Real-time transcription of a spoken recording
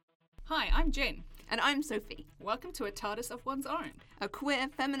Hi, I'm Jen. And I'm Sophie. Welcome to A TARDIS of One's Own. A queer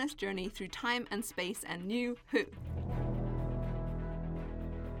feminist journey through time and space and New Who.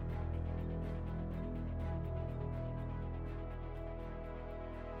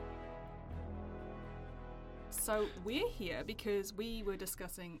 So we're here because we were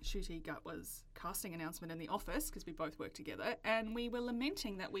discussing Ncuti Gatwa's casting announcement in the office, because we both work together, and we were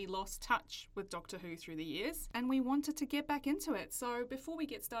lamenting that we lost touch with Doctor Who through the years, and we wanted to get back into it. So before we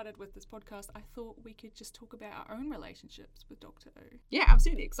get started with this podcast, I thought we could just talk about our own relationships with Doctor Who. Yeah,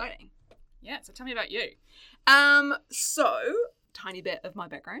 absolutely exciting. Yeah, so tell me about you. So, tiny bit of my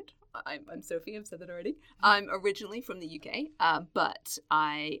background. I'm Sophie, I've said that already. I'm originally from the UK, but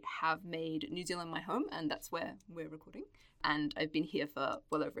I have made New Zealand my home, and that's where we're recording. And I've been here for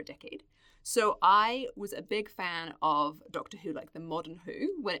well over a decade. So I was a big fan of Doctor Who, like the modern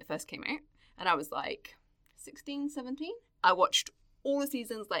Who, when it first came out. And I was like 16, 17. I watched all the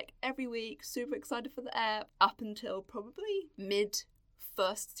seasons like every week, super excited for the air, up until probably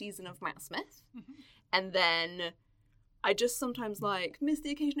mid-first season of Matt Smith. Mm-hmm. And then I just sometimes miss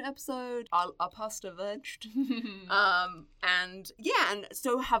the occasional episode. Our pasta verged. And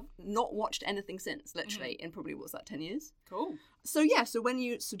so have not watched anything since, literally, in probably, 10 years? Cool. So when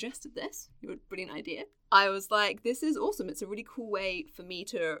you suggested this, your brilliant idea, I was like, this is awesome. It's a really cool way for me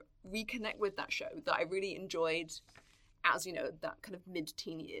to reconnect with that show that I really enjoyed as, that kind of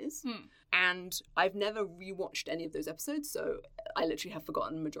mid-teen years. And I've never rewatched any of those episodes, so I literally have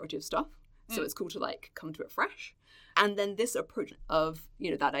forgotten the majority of stuff. So it's cool to come to it fresh. And then this approach of,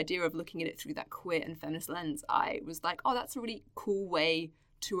 that idea of looking at it through that queer and feminist lens, I was like, oh, that's a really cool way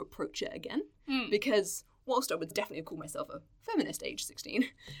to approach it again. Because whilst I would definitely call myself a feminist age 16,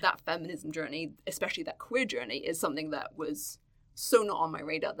 that feminism journey, especially that queer journey, is something that was so not on my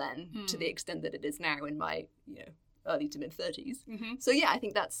radar then to the extent that it is now in my, early to mid 30s. Mm-hmm. So I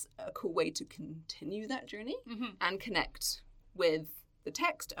think that's a cool way to continue that journey and connect with the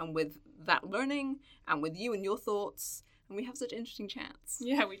text and with that learning and with you and your thoughts, and we have such interesting chats.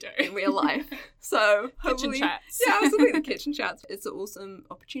 Yeah, we do. In real life. So hopefully, kitchen chats. Yeah, absolutely, the kitchen chats. It's an awesome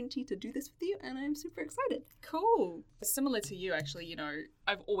opportunity to do this with you, and I'm super excited. Cool. Similar to you, actually,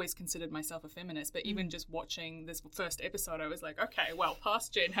 I've always considered myself a feminist, but even just watching this first episode, I was like, okay, well,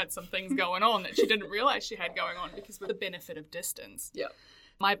 past Jen had some things going on that she didn't realise she had going on, because with the benefit of distance. Yeah.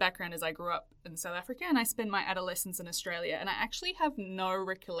 My background is I grew up in South Africa and I spent my adolescence in Australia, and I actually have no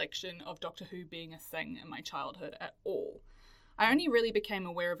recollection of Doctor Who being a thing in my childhood at all. I only really became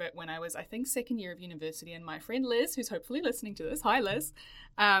aware of it when I was, I think, second year of university, and my friend Liz, who's hopefully listening to this, hi Liz,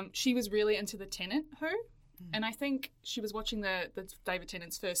 she was really into the Tennant Who, and I think she was watching the David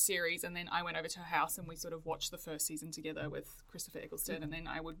Tennant's first series, and then I went over to her house and we sort of watched the first season together with Christopher Eccleston, and then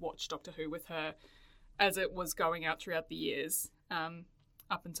I would watch Doctor Who with her as it was going out throughout the years.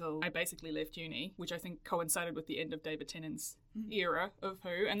 Up until I basically left uni, which I think coincided with the end of David Tennant's era of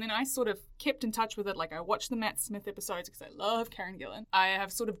Who. And then I sort of kept in touch with it. I watched the Matt Smith episodes because I love Karen Gillan. I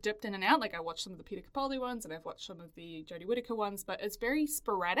have sort of dipped in and out. I watched some of the Peter Capaldi ones and I've watched some of the Jodie Whittaker ones, but it's very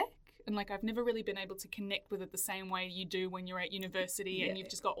sporadic. And I've never really been able to connect with it the same way you do when you're at university and you've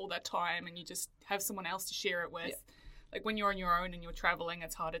just got all that time and you just have someone else to share it with. Yeah. When you're on your own and you're traveling,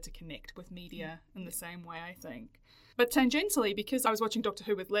 it's harder to connect with media in the same way, I think. But tangentially, because I was watching Doctor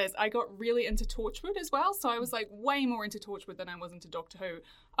Who with Les, I got really into Torchwood as well. So I was way more into Torchwood than I was into Doctor Who,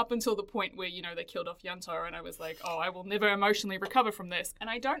 up until the point where, they killed off Yanto, and I was like, oh, I will never emotionally recover from this. And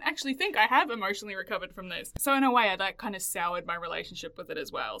I don't actually think I have emotionally recovered from this. So in a way, that kind of soured my relationship with it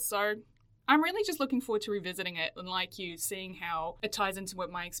as well. So I'm really just looking forward to revisiting it and, like you, seeing how it ties into what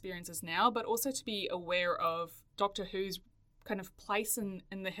my experience is now, but also to be aware of Doctor Who's kind of place in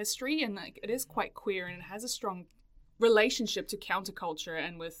the history. And it is quite queer and it has a strong relationship to counterculture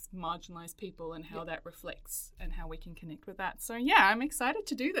and with marginalized people, and how that reflects and how we can connect with that. So I'm excited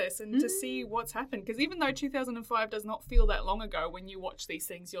to do this and to see what's happened, because even though 2005 does not feel that long ago, when you watch these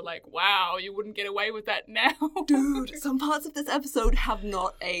things you're like, wow, you wouldn't get away with that now. Dude, some parts of this episode have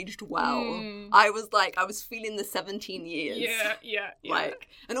not aged well. I was feeling the 17 years. Yeah.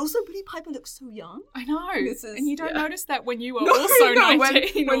 And also Billie Piper looks so young. I know. And you don't notice that when you were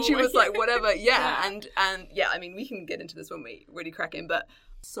 19 when she was whatever. And I mean, we can get into this when we really crack in, but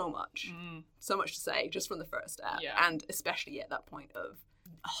so much to say just from the first app, and especially at that point of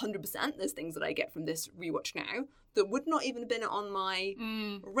 100%, there's things that I get from this rewatch now that would not even have been on my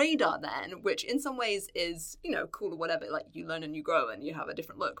radar then, which in some ways is, cool or whatever, you learn and you grow and you have a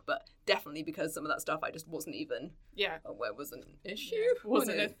different look, but definitely because some of that stuff I just wasn't even aware was an issue.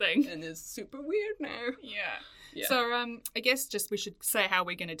 Wasn't a thing. And is super weird now. Yeah. So I guess just we should say how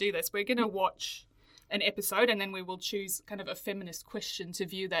we're going to do this. We're going to watch an episode, and then we will choose kind of a feminist question to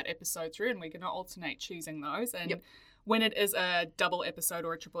view that episode through, and we're going to alternate choosing those. And when it is a double episode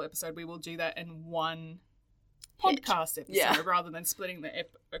or a triple episode, we will do that in one podcast episode rather than splitting the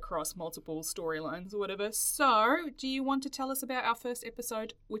across multiple storylines or whatever. So, do you want to tell us about our first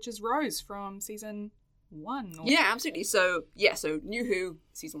episode, which is Rose from season 1? Or... Yeah, absolutely. So New Who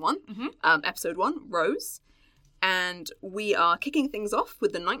season 1, episode 1, Rose. And we are kicking things off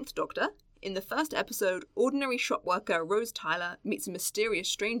with the 9th Doctor. In the first episode, ordinary shop worker Rose Tyler meets a mysterious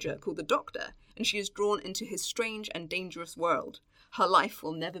stranger called the Doctor, and she is drawn into his strange and dangerous world. Her life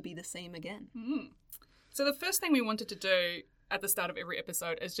will never be the same again. So the first thing we wanted to do at the start of every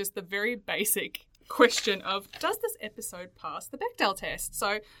episode is just the very basic question of, does this episode pass the Bechdel test?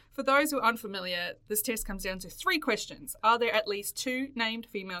 So for those who aren't familiar, this test comes down to 3 questions. Are there at least 2 named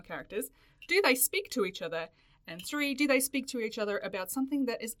female characters? Do they speak to each other? And 3, do they speak to each other about something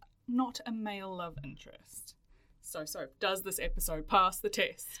that is not a male love interest? So does this episode pass the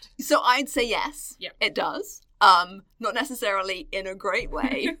test? So I'd say yes. Yep. It does. Not necessarily in a great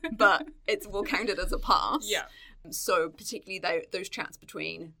way, but we'll count it as a pass. Yeah. So particularly those chats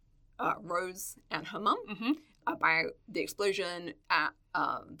between Rose and her mum about the explosion at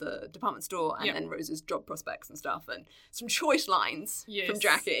the department store and then Rose's job prospects and stuff, and some choice lines from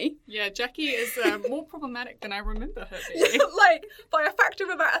Jackie. Yeah, Jackie is more problematic than I remember her being. Like, by a factor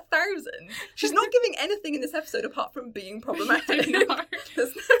of about 1,000. She's not giving anything in this episode apart from being problematic.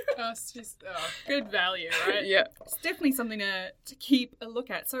 She's good value, right? Yeah. It's definitely something to keep a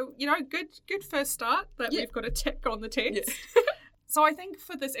look at. So, good first start that we've got a tick on the test. Yeah. So I think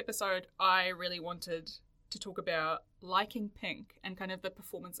for this episode, I really wanted to talk about liking Pink and kind of the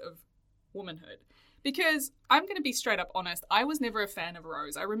performance of womanhood. Because I'm going to be straight up honest, I was never a fan of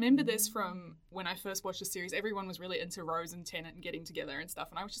Rose. I remember this from when I first watched the series. Everyone was really into Rose and Tennant and getting together and stuff.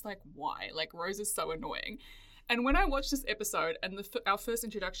 And I was just like, why? Like, Rose is so annoying. And when I watched this episode, and our first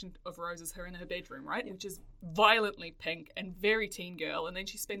introduction of Rose is her in her bedroom, right? Which is violently pink and very teen girl. And then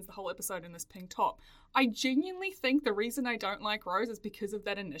she spends the whole episode in this pink top. I genuinely think the reason I don't like Rose is because of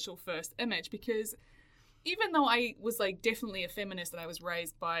that initial first image. Because even though I was like definitely a feminist and I was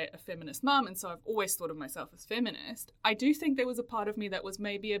raised by a feminist mum, and so I've always thought of myself as feminist, I do think there was a part of me that was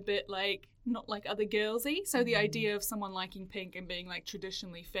maybe a bit like not like other girlsy. So the idea of someone liking Pink and being like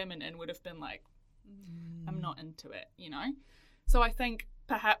traditionally feminine would have been like, I'm not into it, So I think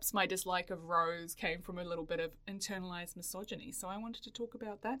perhaps my dislike of Rose came from a little bit of internalized misogyny. So I wanted to talk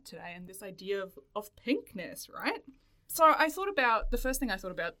about that today and this idea of pinkness, right? So the first thing I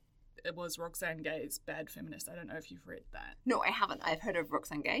thought about it was Roxane Gay's Bad Feminist. I don't know if you've read that. No, I haven't. I've heard of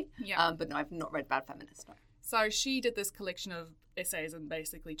Roxane Gay, but no, I've not read Bad Feminist. No. So she did this collection of essays and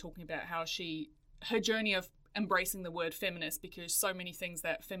basically talking about how her journey of embracing the word feminist, because so many things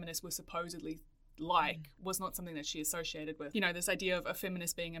that feminists were supposedly was not something that she associated with. This idea of a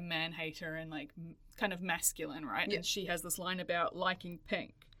feminist being a man-hater and like kind of masculine, right? Yeah. And she has this line about liking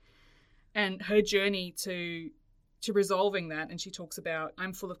Pink and her journey to resolving that, and she talks about,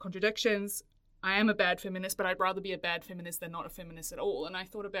 I'm full of contradictions, I am a bad feminist, but I'd rather be a bad feminist than not a feminist at all. And I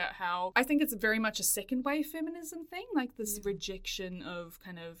thought about how I think it's very much a second wave feminism thing, like this rejection of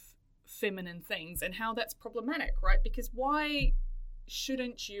kind of feminine things and how that's problematic, right? Because why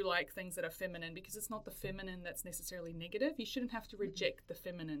shouldn't you like things that are feminine? Because it's not the feminine that's necessarily negative. You shouldn't have to reject the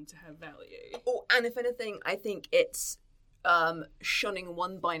feminine to have value. Oh, and if anything, I think it's shunning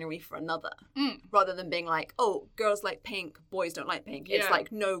one binary for another, rather than being like, oh, girls like pink, boys don't like pink. It's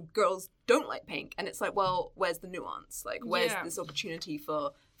like, no, girls don't like pink. And it's like, well, where's the nuance? Like, where's this opportunity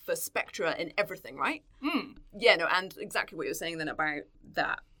for spectra in everything, right? Yeah, no, and exactly what you're saying then about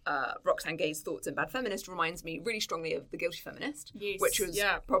that Roxane Gay's thoughts in Bad Feminist reminds me really strongly of The Guilty Feminist, which was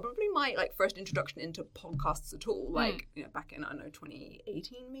probably my first introduction into podcasts at all, back in, I don't know,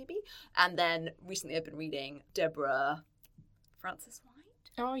 2018 maybe. And then recently I've been reading Deborah Frances White.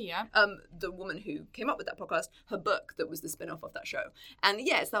 Oh, yeah. The woman who came up with that podcast, her book that was the spin-off of that show. And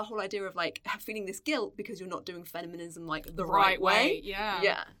it's that whole idea of feeling this guilt because you're not doing feminism the right way. Yeah.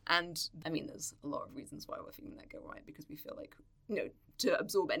 Yeah. And I mean, there's a lot of reasons why we're feeling that guilt, right? Because we feel like, to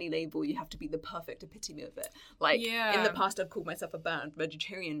absorb any label, you have to be the perfect epitome of it. In the past, I've called myself a bad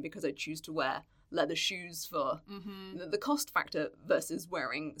vegetarian because I choose to wear leather shoes for the cost factor versus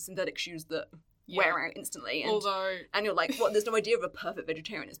wearing synthetic shoes that wear out instantly. And you're like, what? There's no idea of a perfect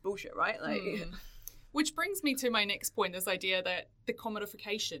vegetarian. It's bullshit, right? Which brings me to my next point, this idea that the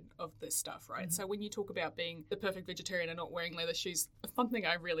commodification of this stuff, right? So when you talk about being the perfect vegetarian and not wearing leather shoes, something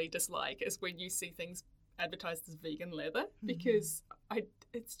I really dislike is when you see things advertised as vegan leather, because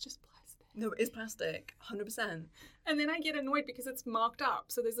it's just plastic. No, it is plastic, 100%. And then I get annoyed because it's marked up.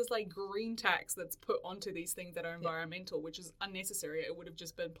 So there's this like green tax that's put onto these things that are environmental, which is unnecessary. It would have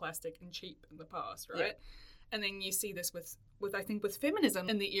just been plastic and cheap in the past, right? Yeah. And then you see this with I think with feminism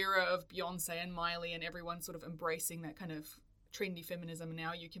in the era of Beyonce and Miley and everyone sort of embracing that kind of trendy feminism.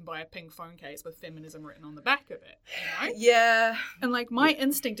 Now you can buy a pink phone case with feminism written on the back of it, you know? Yeah. And like my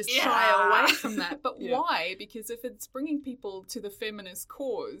instinct is shy away from that. But why? Because if it's bringing people to the feminist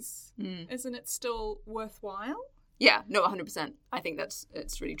cause, isn't it still worthwhile? Yeah, no, 100%. I think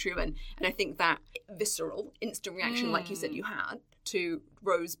it's really true. And I think that visceral, instant reaction, like you said you had, to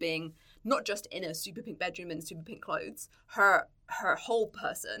Rose being not just in a super pink bedroom and super pink clothes, her whole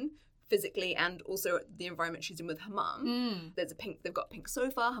person, physically and also the environment she's in with her mum. They've got a pink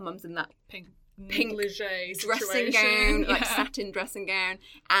sofa, her mum's in that pink negligee dressing gown, like satin dressing gown,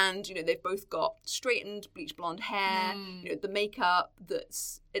 and you know they've both got straightened bleach blonde hair. You know the makeup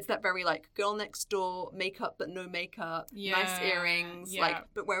it's that very like girl next door makeup but no makeup, nice earrings, like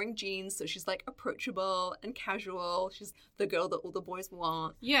but wearing jeans, so she's like approachable and casual. She's the girl that all the boys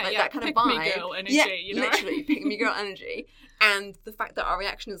want. Like that kind pick of vibe. Me girl energy, you know? Literally pick me girl energy. And the fact that our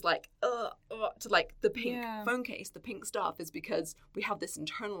reaction is like to like the pink phone case, the pink stuff, is because we have this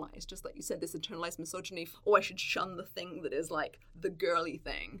internalized, just like you said, this internalized misogyny. Oh, I should shun the thing that is like the girly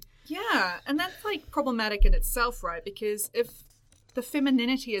thing. Yeah, and that's like problematic in itself, right? Because if the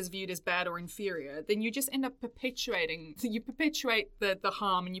femininity is viewed as bad or inferior, then you just end up perpetuate the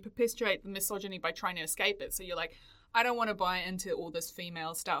harm, and you perpetuate the misogyny by trying to escape it. So you're like, I don't want to buy into all this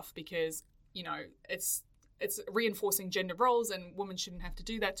female stuff because, you know, it's reinforcing gender roles and women shouldn't have to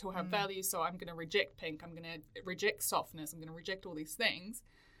do that to have value. So I'm going to reject pink. I'm going to reject softness. I'm going to reject all these things.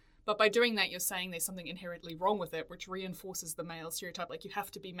 But by doing that, you're saying there's something inherently wrong with it, which reinforces the male stereotype. Like you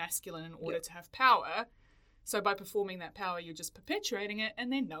have to be masculine in order to have power. So by performing that power, you're just perpetuating it,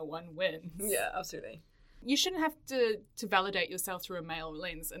 and then no one wins. Yeah, absolutely. You shouldn't have to validate yourself through a male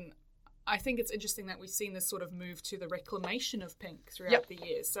lens. And I think it's interesting that we've seen this sort of move to the reclamation of pink throughout the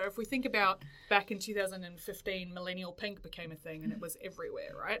years. So if we think about back in 2015, millennial pink became a thing and it was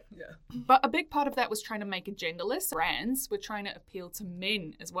everywhere, right? Yeah. But a big part of that was trying to make it genderless. Brands were trying to appeal to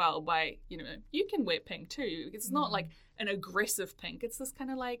men as well by, you know, you can wear pink too. It's not like an aggressive pink. It's this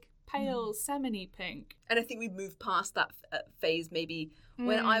kind of like pale, salmon-y pink. And I think we've moved past that phase maybe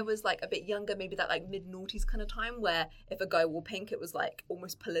when I was like a bit younger, maybe that like mid-noughties kind of time where if a guy wore pink, it was like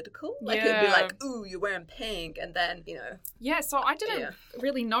almost political. Like it'd be like, ooh, you're wearing pink. And then, you know. Yeah, so I didn't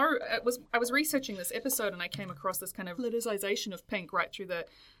really know. I was researching this episode and I came across this kind of politicization of pink right through the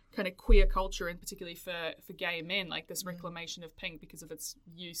kind of queer culture, and particularly for gay men, like this reclamation of pink because of its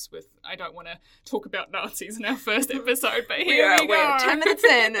use with, I don't want to talk about Nazis in our first episode, but here we go. We're 10 minutes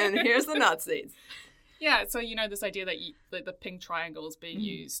in and here's the Nazis. Yeah, so you know this idea that the pink triangle is being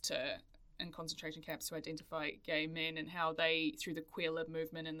used in concentration camps to identify gay men, and how they, through the queer lib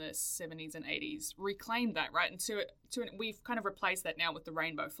movement in the 70s and 80s, reclaimed that, right? And we've kind of replaced that now with the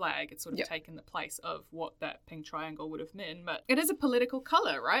rainbow flag. It's sort of taken the place of what that pink triangle would have meant. But it is a political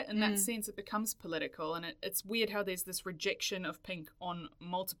colour, right? In that sense, it becomes political. And it's weird how there's this rejection of pink on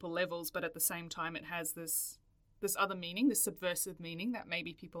multiple levels, but at the same time it has this other meaning, this subversive meaning that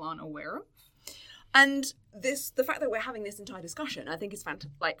maybe people aren't aware of. And the fact that we're having this entire discussion, I think is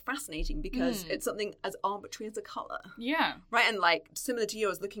fascinating because it's something as arbitrary as a colour. Yeah. Right, and like similar to you, I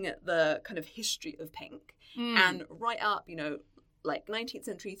was looking at the kind of history of pink and right up, you know, like 19th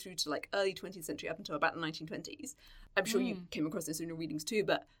century through to like early 20th century up until about the 1920s. I'm sure you came across this in your readings too,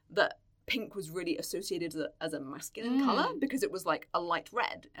 but that pink was really associated as a masculine colour because it was like a light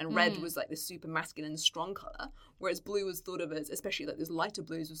red, and red was like this super masculine strong colour, whereas blue was thought of as, especially like those lighter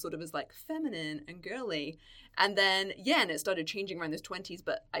blues, was thought of as like feminine and girly. And then and it started changing around the 20s,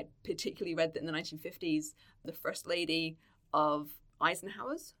 but I particularly read that in the 1950s the first lady of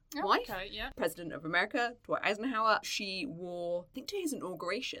Eisenhower's wife, President of America, Dwight Eisenhower, she wore, I think to his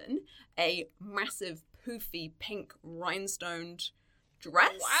inauguration, a massive poofy pink rhinestoned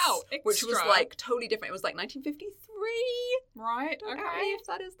dress. Wow, extra. Which was like totally different. It was like 1953. Right, Don't okay. ask me if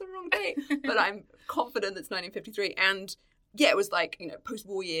that is the wrong date, but I'm confident it's 1953. And yeah, it was like, you know,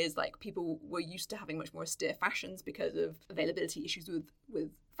 post-war years, like people were used to having much more austere fashions because of availability issues with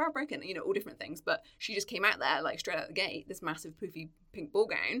fabric and, you know, all different things. But she just came out there like straight out the gate, this massive poofy pink ball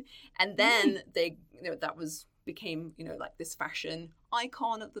gown, and then they, you know, became, you know, like this fashion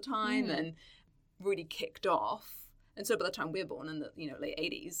icon at the time and really kicked off. And so by the time we're born in the, you know, late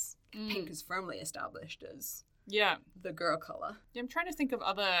 80s, pink is firmly established as the girl colour. Yeah, I'm trying to think of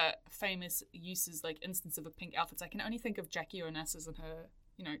other famous uses, like instances of pink outfits. I can only think of Jackie Onassis and her,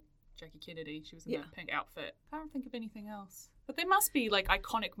 you know, Jackie Kennedy. She was in Yeah. that pink outfit. I don't think of anything else. But there must be like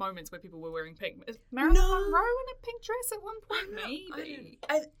iconic moments where people were wearing pink. Is Marilyn Monroe in a pink dress at one point? Maybe.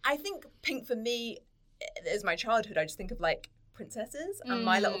 I think pink for me is my childhood. I just think of like princesses and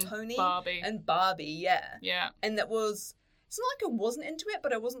My Little Pony, Barbie. and Barbie. Yeah. Yeah. And that was. It's not like I wasn't into it,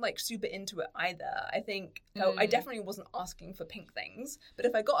 but I wasn't like super into it either. I think I definitely wasn't asking for pink things, but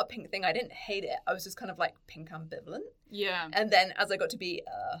if I got a pink thing, I didn't hate it. I was just kind of like pink ambivalent. Yeah. And then as I got to be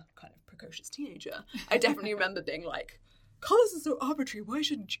a kind of precocious teenager, I definitely remember being like, colours are so arbitrary. Why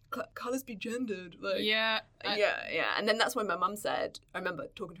should colours be gendered? Like, yeah. yeah. And then that's when my mum said, I remember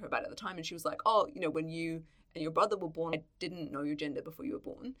talking to her about it at the time, and she was like, oh, you know, when you and your brother were born, I didn't know your gender before you were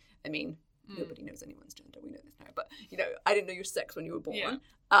born. I mean, nobody knows anyone's gender. We know this now. But, you know, I didn't know your sex when you were born.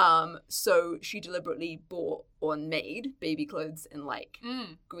 Yeah. So she deliberately bought or made baby clothes in, like,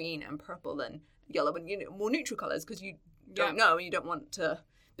 green and purple and yellow and, you know, more neutral colours because you don't know and you don't want to...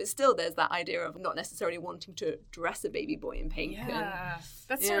 But still, there's that idea of not necessarily wanting to dress a baby boy in pink. Yeah.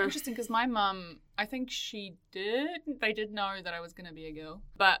 That's so interesting because my mum, I think they did know that I was going to be a girl,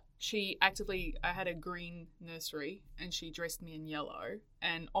 but I had a green nursery and she dressed me in yellow,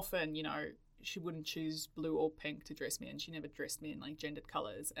 and often, you know, she wouldn't choose blue or pink to dress me in. She never dressed me in like gendered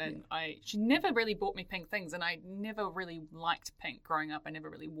colours, and she never really bought me pink things, and I never really liked pink growing up. I never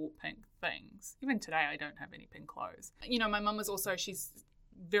really wore pink things. Even today, I don't have any pink clothes. You know, my mum was also, she's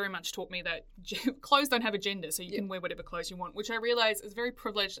very much taught me that clothes don't have a gender, so you can wear whatever clothes you want, which I realise is very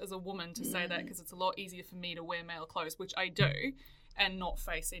privileged as a woman to say that, because it's a lot easier for me to wear male clothes, which I do, and not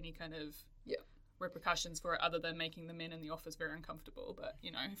face any kind of repercussions for it other than making the men in the office very uncomfortable. But,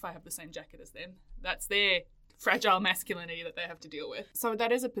 you know, if I have the same jacket as them, that's their fragile masculinity that they have to deal with. So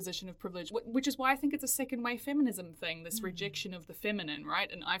that is a position of privilege, which is why I think it's a second wave feminism thing, this rejection of the feminine,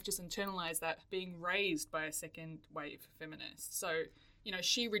 right? And I've just internalized that being raised by a second wave feminist. So, you know,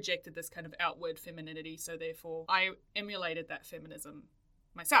 she rejected this kind of outward femininity, so therefore I emulated that feminism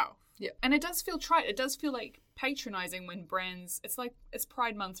myself. Yeah. And it does feel trite. It does feel like patronizing when brands, it's like, it's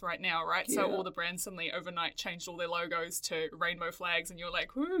Pride Month right now, right? Yeah. So all the brands suddenly overnight changed all their logos to rainbow flags, and you're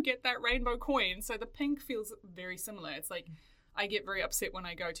like, whoo, get that rainbow coin. So the pink feels very similar. It's like, I get very upset when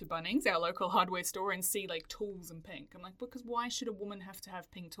I go to Bunnings, our local hardware store, and see like tools in pink. I'm like, because why should a woman have to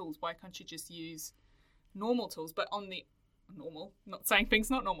have pink tools? Why can't she just use normal tools? But on the not saying pink's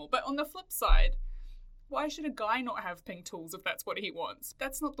not normal, but on the flip side, why should a guy not have pink tools if that's what he wants?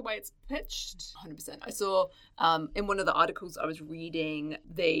 That's not the way it's pitched. 100%. I saw in one of the articles I was reading,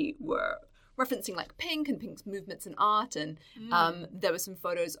 they were referencing like pink and pink's movements in art, and there were some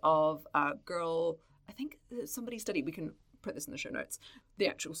photos of a girl, I think somebody studied, we can put this in the show notes, the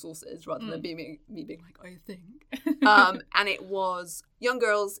actual sources rather than me being like, I think. And it was young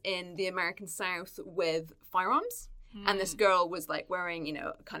girls in the American South with firearms. And this girl was like wearing, you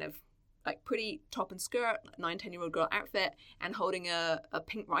know, kind of like pretty top and skirt, 9-10-year-old girl outfit, and holding a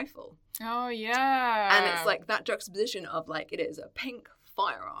pink rifle. Oh, yeah. And it's like that juxtaposition of like, it is a pink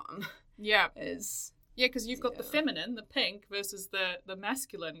firearm. Yeah. Is... Yeah, because you've got the feminine, the pink, versus the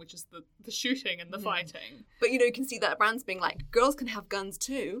masculine, which is the shooting and the fighting. But, you know, you can see that brands being like, girls can have guns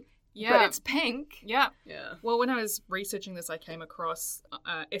too. Yeah. But it's pink. Yeah. Yeah. Well, when I was researching this, I came across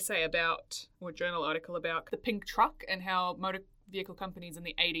an essay about, or a journal article about the pink truck and how motor vehicle companies in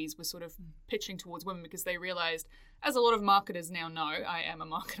the 80s were sort of pitching towards women because they realized, as a lot of marketers now know, I am a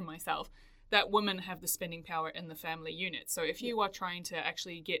marketer myself, that women have the spending power in the family unit. So if you are trying to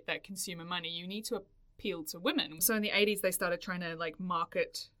actually get that consumer money, you need to appeal to women. So in the 80s, they started trying to like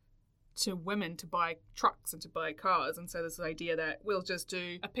market to women to buy trucks and to buy cars, and so there's this idea that we'll just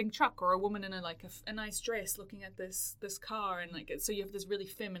do a pink truck or a woman in a nice dress looking at this car, and like so you have this really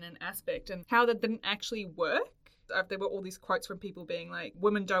feminine aspect. And how that didn't actually work, there were all these quotes from people being like,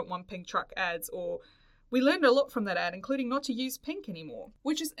 women don't want pink truck ads, or we learned a lot from that ad, including not to use pink anymore,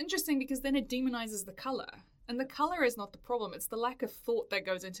 which is interesting because then it demonizes the color. And the colour is not the problem. It's the lack of thought that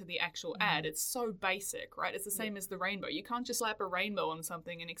goes into the actual ad. It's so basic, right? It's the same as the rainbow. You can't just slap a rainbow on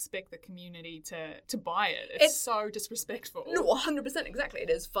something and expect the community to buy it. It's so disrespectful. No, 100%, exactly. It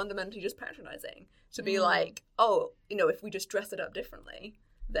is fundamentally just patronising. To be like, oh, you know, if we just dress it up differently,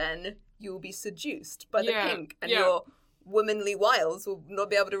 then you'll be seduced by the pink, and your womanly wiles will not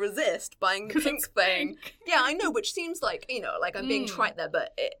be able to resist buying the pink thing. Yeah, I know, which seems like, you know, like I'm being trite there,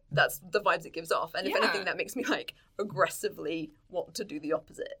 but that's the vibes it gives off. And if anything, that makes me like aggressively want to do the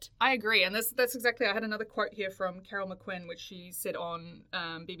opposite. I agree. And that's exactly, I had another quote here from Carol McQuinn, which she said on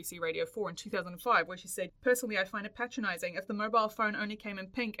BBC Radio 4 in 2005, where she said, personally, I find it patronising. If the mobile phone only came in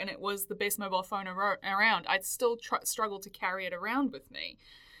pink and it was the best mobile phone around, I'd still struggle to carry it around with me.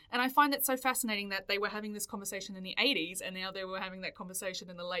 And I find it so fascinating that they were having this conversation in the 80s and now they were having that conversation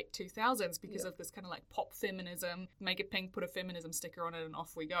in the late 2000s because of this kind of like pop feminism, make it pink, put a feminism sticker on it and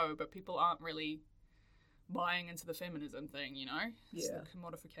off we go. But people aren't really buying into the feminism thing, you know? It's the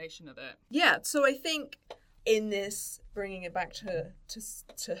commodification of it. Yeah, so I think in this, bringing it back to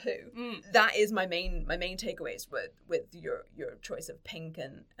Who, that is my main takeaways with your choice of pink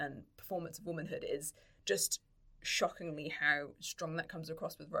and performance of womanhood is just shockingly how strong that comes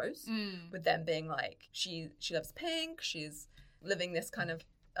across with Rose, with them being like, she loves pink, she's living this kind of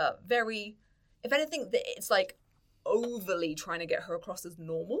very, if anything, it's like overly trying to get her across as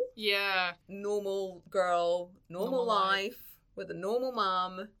normal. Yeah. Normal girl, normal life, with a normal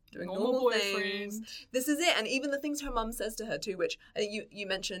mum, doing normal things. This is it. And even the things her mum says to her too, which I think you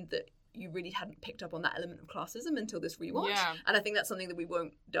mentioned that you really hadn't picked up on that element of classism until this rewatch. Yeah. And I think that's something that we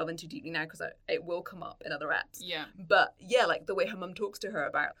won't delve into deeply now because it will come up in other apps. Yeah. But yeah, like the way her mum talks to her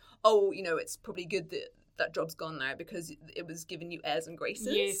about, oh, you know, it's probably good that job's gone now because it was giving you airs and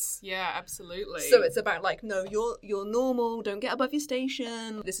graces. Yes, yeah, absolutely. So it's about like, no, you're normal, don't get above your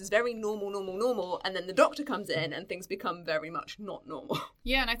station. This is very normal. And then the doctor comes in and things become very much not normal.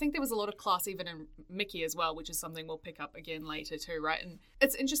 Yeah, and I think there was a lot of class even in Mickey as well, which is something we'll pick up again later too, right? And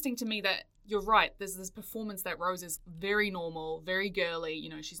it's interesting to me that you're right. There's this performance that Rose is very normal, very girly. You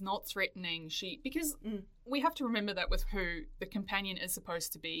know, she's not threatening. Because we have to remember that with Who, the companion is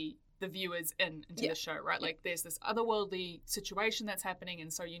supposed to be the viewers into the show, right? Like there's this otherworldly situation that's happening,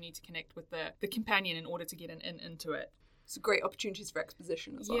 and so you need to connect with the companion in order to get into it. It's great opportunities for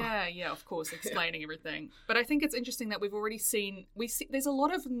exposition as well. Yeah, of course, explaining everything. But I think it's interesting that we've already seen, there's a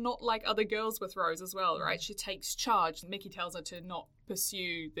lot of not like other girls with Rose as well, right? She takes charge. Mickey tells her to not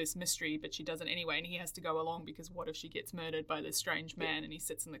pursue this mystery, but she does it anyway, and he has to go along because what if she gets murdered by this strange man and he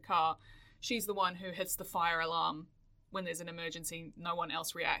sits in the car? She's the one who hits the fire alarm when there's an emergency. No one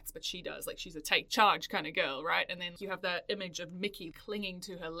else reacts, but she does. Like, she's a take charge kind of girl, right? And then you have that image of Mickey clinging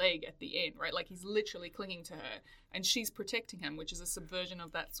to her leg at the end, right? Like, he's literally clinging to her and she's protecting him, which is a subversion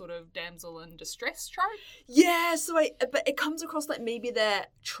of that sort of damsel in distress trope. Yeah, but it comes across like maybe they're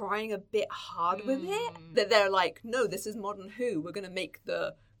trying a bit hard with it. That they're like, no, this is modern Who. We're going to make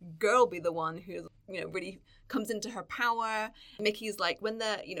the girl be the one who, you know, really comes into her power. Mickey's like, when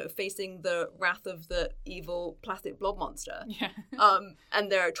they're, you know, facing the wrath of the evil plastic blob monster,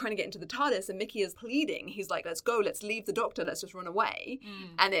 and they're trying to get into the TARDIS, and Mickey is pleading. He's like, let's go, let's leave the doctor, let's just run away.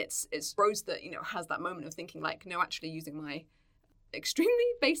 And it's Rose that, you know, has that moment of thinking like, no, actually using my extremely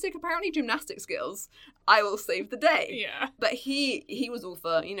basic, apparently, gymnastic skills, I will save the day. Yeah. But he was all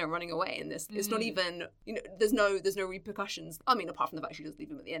for, you know, running away in this. It's not even, you know, there's no repercussions. I mean, apart from the fact she does leave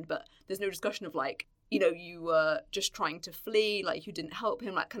him at the end, but there's no discussion of like, you know, you were just trying to flee, like you didn't help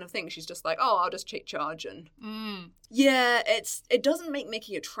him, that kind of thing. She's just like, oh, I'll just take charge. And yeah, it doesn't make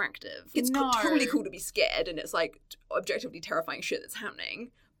Mickey attractive. It's totally cool to be scared, and it's like objectively terrifying shit that's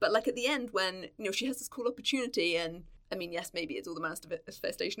happening. But like at the end when, you know, she has this cool opportunity, and I mean, yes, maybe it's all the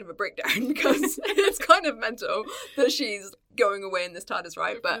manifestation of a breakdown because it's kind of mental that she's going away in this TARDIS,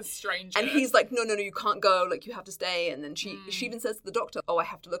 right? But stranger. And he's like, no, you can't go. Like, you have to stay. And then she even says to the doctor, oh, I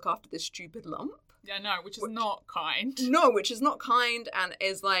have to look after this stupid lump. Yeah, no, which is not kind. No, which is not kind and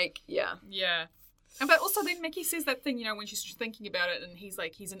is like, yeah. Yeah. But also then Mickey says that thing, you know, when she's thinking about it and he's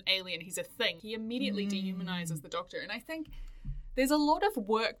like, he's an alien, he's a thing. He immediately dehumanizes the doctor. And I think there's a lot of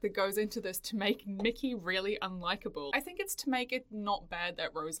work that goes into this to make Mickey really unlikable. I think it's to make it not bad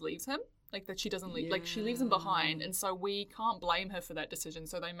that Rose leaves him. Like, that she doesn't leave. Like, she leaves him behind. And so we can't blame her for that decision.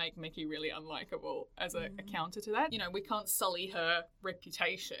 So they make Mickey really unlikable as a counter to that. You know, we can't sully her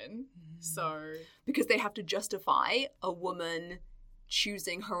reputation. So because they have to justify a woman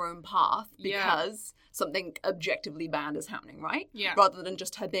choosing her own path because something objectively bad is happening, right? Yeah. Rather than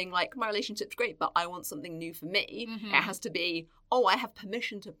just her being like, my relationship's great, but I want something new for me. It has to be, oh, I have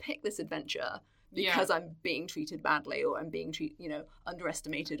permission to pick this adventure because I'm being treated badly, or I'm being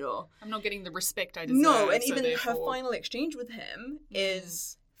underestimated, or I'm not getting the respect I deserve. No, and even her final exchange with him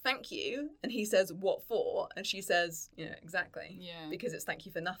is thank you, and he says, what for? And she says, exactly. Yeah. Because it's thank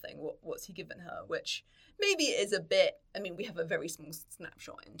you for nothing. What's he given her? Which maybe is a bit, I mean, we have a very small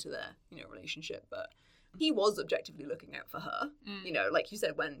snapshot into their, relationship, but he was objectively looking out for her. Like you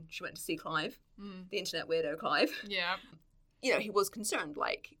said, when she went to see Clive, the internet weirdo Clive. Yeah. He was concerned,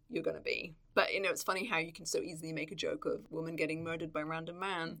 like, you're going to be. But, it's funny how you can so easily make a joke of woman getting murdered by a random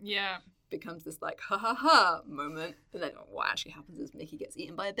man. Yeah. Becomes this, like, ha moment. And then what actually happens is Mickey gets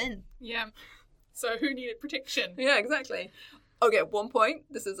eaten by a bin. Yeah. So who needed protection? Yeah, exactly. Okay, at one point,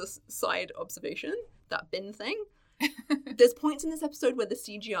 this is a side observation, that bin thing. There's points in this episode where the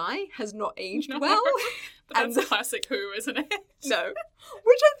CGI has not aged well. But that's classic Who, isn't it? No.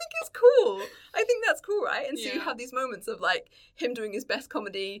 Which I think is cool. I think that's cool, right? And so you Yeah. have these moments of like him doing his best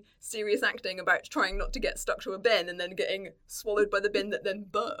comedy, serious acting about trying not to get stuck to a bin and then getting swallowed by the bin that then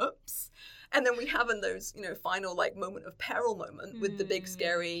burps. And then we have in those, final like moment of peril moment with the big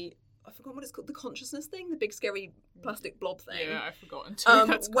scary, I forgot what it's called, the consciousness thing, the big scary plastic blob thing. Yeah, I've forgotten too.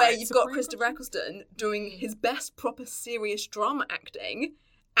 That's where great. you've So got very Christopher Eccleston doing his best proper serious drama acting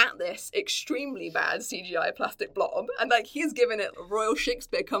at this extremely bad CGI plastic blob, and like he's given it Royal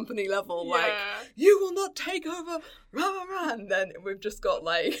Shakespeare Company level, like Yeah. you will not take over, rah rah rah. And then we've just got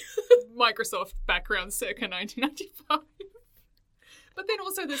like Microsoft background circa 1995. But then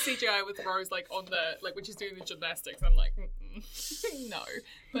also the CGI with Rose like on the like when she's doing the gymnastics, I'm like, no.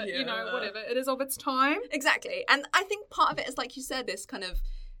 But Yeah. whatever. It is of its time. exactly. And I think part of it is like you said, this kind of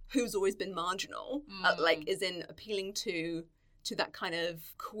who's always been marginal, like is in appealing to that kind of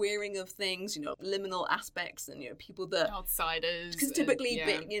queering of things, liminal aspects, and people that Outsiders. because typically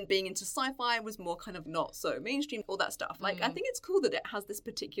and, being into sci-fi was more kind of not so mainstream, all that stuff. Like I think it's cool that it has this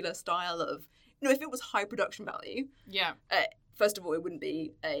particular style of, if it was high production value, yeah. first of all, it wouldn't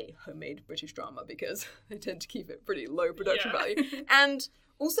be a homemade British drama because they tend to keep it pretty low production Yeah. value, and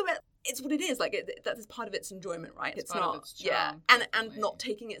also it's what it is. Like that is part of its enjoyment, right? It's part of not, its charm, and definitely. not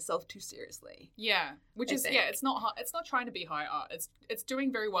taking itself too seriously. Yeah, which I is think. it's not trying to be high art. It's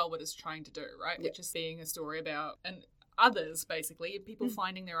doing very well what it's trying to do, right? Yeah. Which is being a story about and others basically, people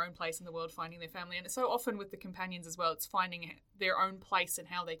finding their own place in the world, finding their family, and so often with the companions as well, it's finding their own place and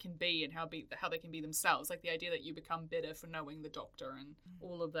how they can be and how they can be themselves. Like the idea that you become better for knowing the Doctor and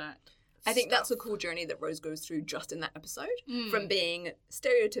all of that. I think that's a stuff. cool journey that Rose goes through just in that episode, from being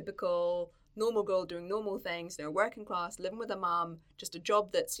stereotypical normal girl doing normal things, working class, living with her mum, just a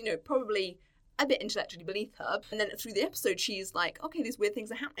job that's, probably a bit intellectually beneath her. And then through the episode, she's like, okay, these weird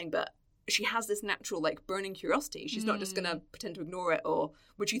things are happening, but she has this natural, like, burning curiosity. She's not just going to pretend to ignore it, or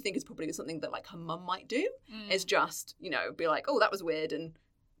which you think is probably something that, like, her mum might do. It's just, be like, oh, that was weird, and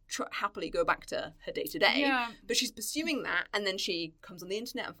happily go back to her day-to-day. Yeah. But she's pursuing that, and then she comes on the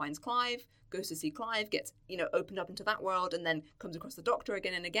internet and finds Clive, goes to see Clive, gets, opened up into that world, and then comes across the Doctor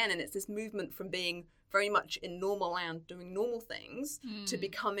again and again. And it's this movement from being very much in normal land, doing normal things, to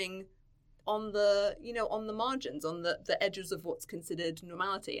becoming on the, on the margins, on the edges of what's considered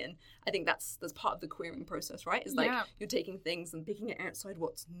normality. And I think that's part of the queering process, right? It's like you're taking things and picking it outside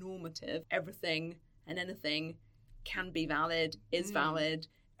what's normative. Everything and anything can be valid, is valid.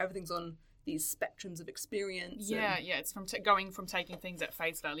 Everything's on these spectrums of experience. Yeah, it's from going from taking things at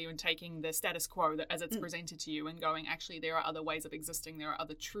face value and taking the status quo as it's presented to you and going, actually, there are other ways of existing. There are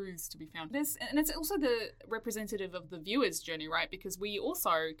other truths to be found. And it's also the representative of the viewer's journey, right? Because we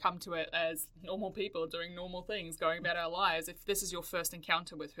also come to it as normal people doing normal things, going about our lives. If this is your first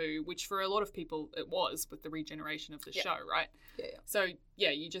encounter with Who, which for a lot of people it was with the regeneration of the show, right? Yeah. So,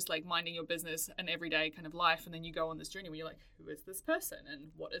 you just like minding your business and everyday kind of life, and then you go on this journey where you're like, who is this person and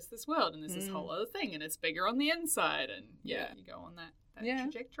what is this world? And there's this whole other thing, and it's bigger on the inside, and you go on that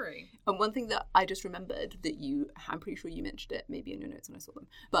trajectory. And one thing that I just remembered that I'm pretty sure you mentioned it maybe in your notes when I saw them,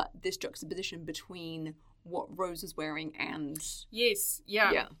 but this juxtaposition between what Rose is wearing and... Yes,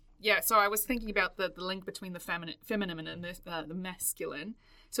 yeah. So I was thinking about the link between the feminine and the masculine.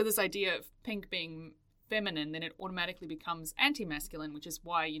 So this idea of pink being feminine, then it automatically becomes anti-masculine, which is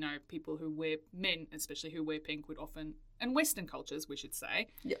why, people who wear, men especially who wear pink, would often, in Western cultures we should say,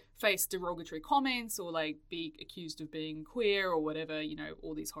 face derogatory comments or like be accused of being queer or whatever.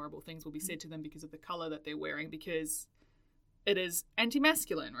 All these horrible things will be said to them because of the colour that they're wearing, because it is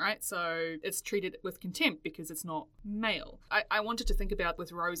anti-masculine, right? So it's treated with contempt because it's not male. I wanted to think about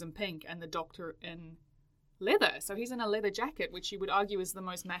with Rose and pink and the Doctor in leather. So he's in a leather jacket, which you would argue is the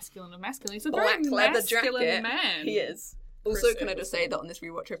most masculine of masculine. He's a very masculine man. He is. Also, can I just say that on this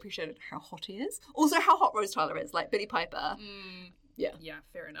rewatch, I appreciated how hot he is. Also, how hot Rose Tyler is, like Billie Piper. Yeah,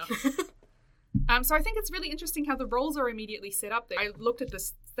 fair enough. So I think it's really interesting how the roles are immediately set up there. I looked at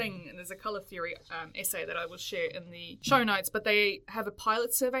this thing, and there's a colour theory essay that I will share in the show notes, but they have a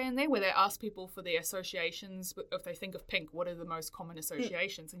pilot survey in there where they ask people for their associations. If they think of pink, what are the most common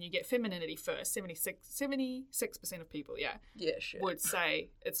associations? And you get femininity first. 76% of people, would say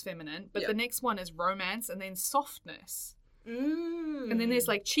it's feminine. But the next one is romance, and then softness. And then there's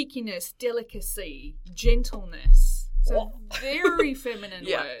like cheekiness, delicacy, gentleness. So very feminine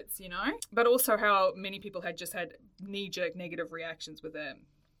words, But also how many people had just had knee-jerk negative reactions with them.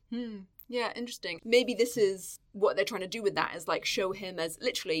 Yeah, interesting. Maybe this is what they're trying to do with that, is like show him as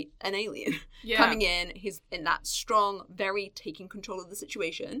literally an alien coming in. He's in that strong, very taking control of the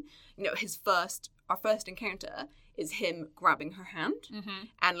situation. You know, our first encounter is him grabbing her hand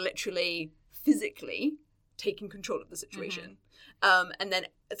and literally physically taking control of the situation. And then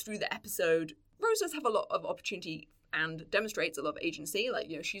through the episode, Rose does have a lot of opportunity and demonstrates a lot of agency. Like,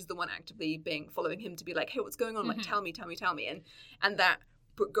 you know, she's the one actively following him to be like, hey, what's going on? Like, tell me. And that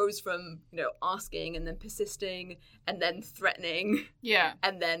goes from, you know, asking and then persisting and then threatening. Yeah.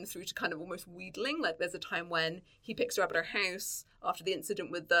 And then through to kind of almost wheedling. Like, there's a time when he picks her up at her house after the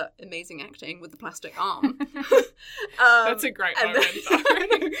incident with the amazing acting with the plastic arm. That's a great moment.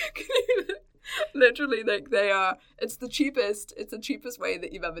 Literally, like, it's the cheapest way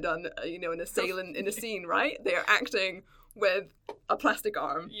that you've ever done, you know, in a scene, right? They are acting with a plastic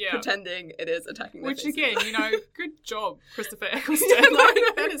arm, pretending it is attacking their Which, faces. again, you know, good job, Christopher Eccleston. Like,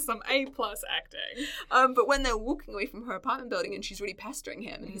 that is some A+ acting. But when they're walking away from her apartment building and she's really pestering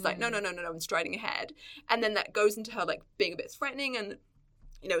him, and he's like, no, and striding ahead. And then that goes into her, like, being a bit threatening and,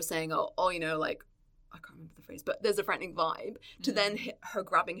 you know, saying, oh, you know, like, I can't remember the phrase, but there's a threatening vibe to then her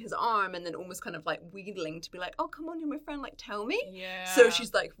grabbing his arm and then almost kind of, like, wheedling to be like, oh, come on, you're my friend, like, tell me. Yeah. So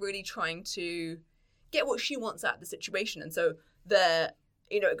she's, like, really trying to get what she wants out of the situation. And so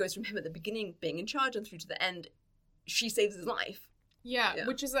it goes from him at the beginning being in charge and through to the end, she saves his life. Yeah,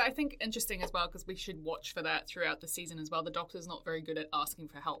 which is, I think, interesting as well, because we should watch for that throughout the season as well. The Doctor's not very good at asking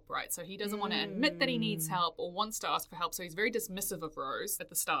for help, right? So he doesn't want to admit that he needs help or wants to ask for help. So he's very dismissive of Rose. At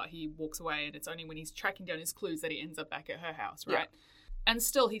the start, he walks away, and it's only when he's tracking down his clues that he ends up back at her house, right? Yeah. And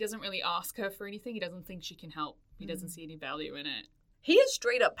still, he doesn't really ask her for anything. He doesn't think she can help. He doesn't see any value in it. He is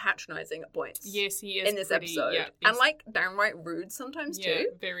straight up patronising at points. Yes, he is. In this episode. Yeah, and, like, downright rude sometimes, too. Yeah,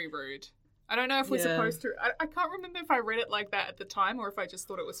 very rude. I don't know if we're supposed to... I can't remember if I read it like that at the time or if I just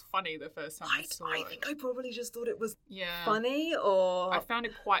thought it was funny the first time I saw it. I think I probably just thought it was funny, or... I found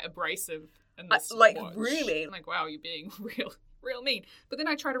it quite abrasive in this like, watch. Really? Like, wow, you're being real mean. But then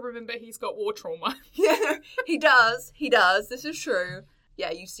I try to remember he's got war trauma. Yeah, he does. This is true.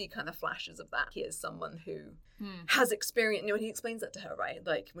 Yeah, you see kind of flashes of that. He is someone who has experience... You know, and he explains that to her, right?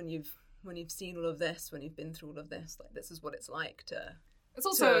 Like, when you've seen all of this, when you've been through all of this, like, this is what it's like to... It's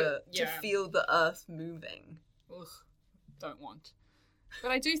also to feel the earth moving. Ugh, don't want.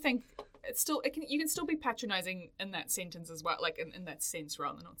 But I do think it's still you can still be patronising in that sentence as well, like in that sense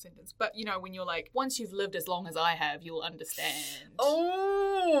rather than not sentence. But you know, when you're like, once you've lived as long as I have, you'll understand.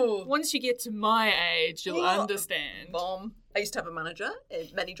 Oh, once you get to my age, you'll understand. I used to have a manager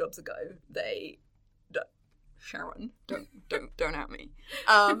many jobs ago. Sharon, don't at me.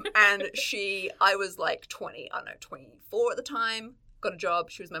 And I was like 24 at the time. Got a job.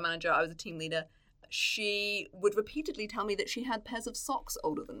 She was my manager. I was a team leader. She would repeatedly tell me that she had pairs of socks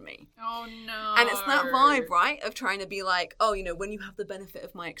older than me. Oh, no. And it's that vibe, right? Of trying to be like, oh, you know, when you have the benefit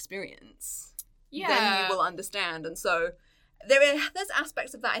of my experience, then you will understand. And so there's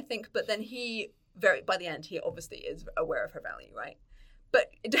aspects of that, I think. But then by the end, he obviously is aware of her value, right? But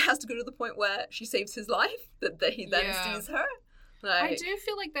it has to go to the point where she saves his life, that he then sees her. Like, I do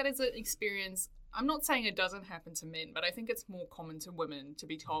feel like that is an experience... I'm not saying it doesn't happen to men, but I think it's more common to women to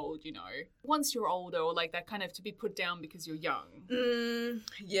be told, you know, once you're older, or like that kind of to be put down because you're young.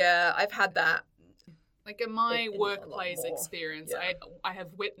 Yeah, I've had that. Like in my workplace experience, I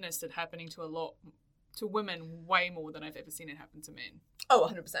have witnessed it happening to women way more than I've ever seen it happen to men. Oh,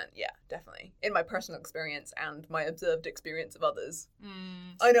 100%. Yeah, definitely. In my personal experience and my observed experience of others.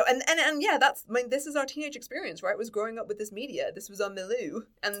 I know. And yeah, this is our teenage experience, right? It was growing up with this media. This was our milieu.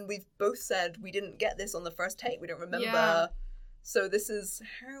 And we've both said we didn't get this on the first take. We don't remember. Yeah. So this is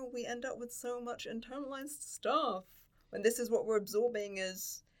how we end up with so much internalized stuff. And this is what we're absorbing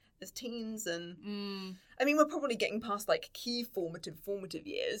as teens. And I mean, we're probably getting past like key formative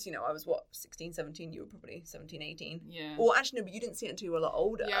years. You know, I was 16, 17, you were probably 17, 18. Yeah. Or actually, no, but you didn't see it until you were a lot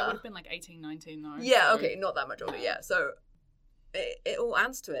older. Yeah, I would have been like 18, 19 though. Yeah, so. Okay, not that much older, yeah. So it all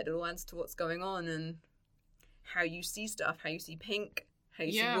adds to it. It all adds to what's going on and how you see stuff, how you see Pink, how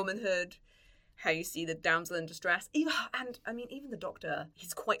you see womanhood, how you see the damsel in distress. Even the Doctor,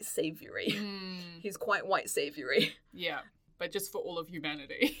 he's quite savoury. He's quite white savoury. Yeah. But just for all of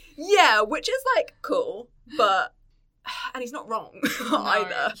humanity. Yeah, which is, like, cool, but... And he's not wrong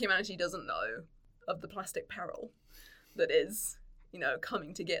either. Humanity doesn't know of the plastic peril that is, you know,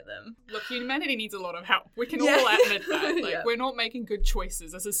 coming to get them. Look, humanity needs a lot of help. We can all admit that. Like, we're not making good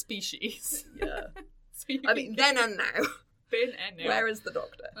choices as a species. Yeah. Then and now. Then and now. Where is the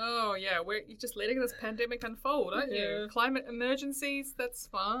Doctor? Oh, yeah, you're just letting this pandemic unfold, aren't you? Climate emergencies, that's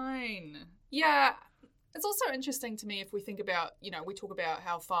fine. Yeah... It's also interesting to me if we think about, we talk about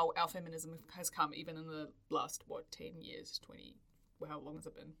how far our feminism has come even in the last, 10 years, 20, how long has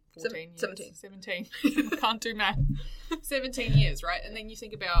it been? 14 years? 17. Can't do math. 17 years, right? And then you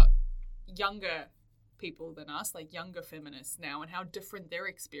think about younger people than us, like younger feminists now, and how different their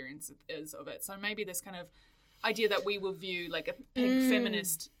experience is of it. So maybe this kind of idea that we will view like a pink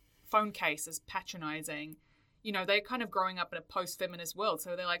feminist phone case as patronizing, they're kind of growing up in a post-feminist world.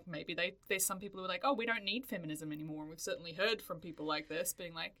 So they're like, maybe there's some people who are like, oh, we don't need feminism anymore. And we've certainly heard from people like this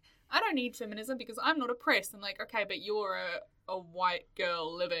being like, I don't need feminism because I'm not oppressed. And like, okay, but you're a white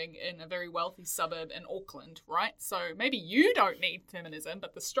girl living in a very wealthy suburb in Auckland, right? So maybe you don't need feminism,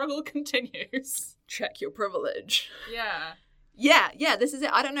 but the struggle continues. Check your privilege. Yeah. Yeah, this is it.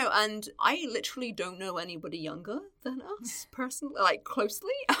 I don't know. And I literally don't know anybody younger than us personally, like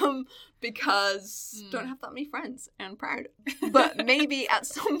closely, because don't have that many friends and proud. But maybe at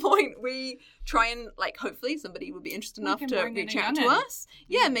some point we try and like, hopefully somebody would be interested enough to reach out to us.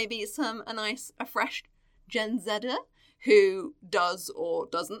 Yeah, maybe it's a fresh Gen Zer who does or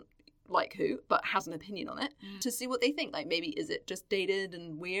doesn't like who, but has an opinion on it, to see what they think. Like, maybe is it just dated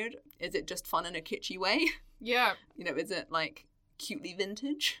and weird? Is it just fun in a kitschy way? Yeah. Is it like cutely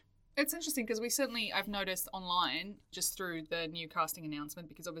vintage? It's interesting because I've noticed online just through the new casting announcement,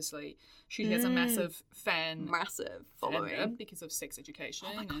 because obviously she has a massive following because of Sex Education.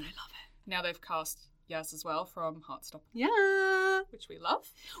 Oh my God, I love it. Now they've cast Yas as well from Heartstopper. Yeah. Which we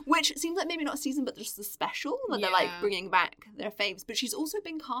love. Which seems like maybe not a season, but just a special where they're like bringing back their faves. But she's also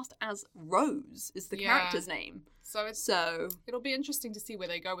been cast as Rose, is the character's name. So it'll be interesting to see where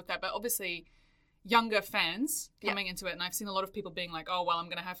they go with that. But obviously younger fans coming into it, and I've seen a lot of people being like, oh, well, I'm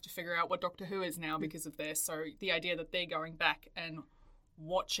going to have to figure out what Doctor Who is now because of this. So the idea that they're going back and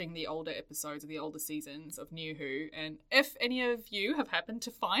watching the older episodes of the older seasons of New Who, and if any of you have happened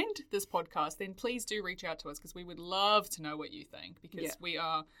to find this podcast, then please do reach out to us, because we would love to know what you think, because we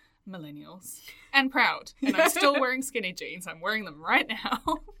are millennials and proud, and I'm still wearing skinny jeans. I'm wearing them right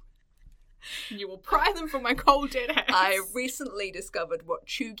now. You will pry them from my cold dead hands. I recently discovered what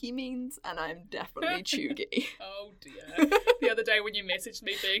chuggy means, and I'm definitely chuggy. Oh dear. The other day when you messaged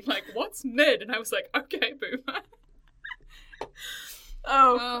me being like, what's mid? And I was like, okay, boomer.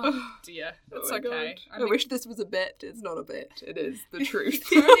 Oh dear. It's okay. I wish this was a bit. It's not a bit. It is the truth.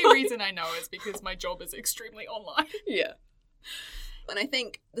 The only reason I know is because my job is extremely online. Yeah. And I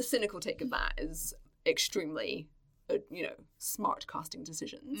think the cynical take of that is extremely, smart casting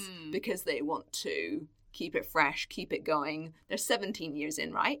decisions, because they want to keep it fresh, keep it going. They're 17 years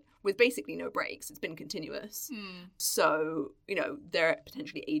in, right? With basically no breaks. It's been continuous. So, they're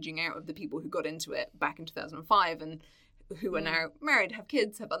potentially aging out of the people who got into it back in 2005 and who are now married, have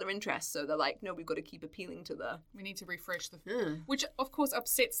kids, have other interests. So they're like, no, we've got to keep appealing to we need to refresh which of course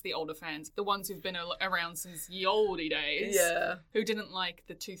upsets the older fans, the ones who've been around since ye olde days, who didn't like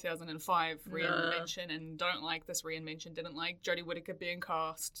the 2005 reinvention and don't like this reinvention, didn't like Jodie Whittaker being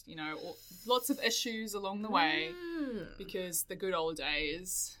cast, lots of issues along the way, because the good old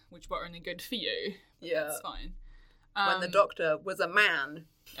days, which were only good for you, it's fine. When the Doctor was a man.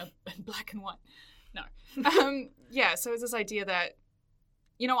 In black and white. No. So it's this idea that,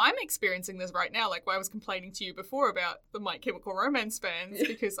 I'm experiencing this right now, like I was complaining to you before about the My Chemical Romance fans,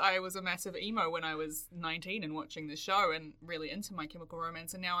 because I was a massive emo when I was 19 and watching the show and really into My Chemical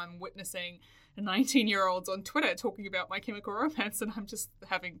Romance, and now I'm witnessing 19-year-olds on Twitter talking about My Chemical Romance, and I'm just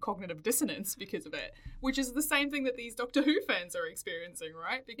having cognitive dissonance because of it, which is the same thing that these Doctor Who fans are experiencing,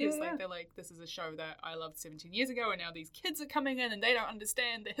 right? Because they're like, this is a show that I loved 17 years ago, and now these kids are coming in and they don't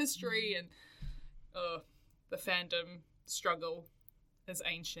understand the history, and the fandom struggle is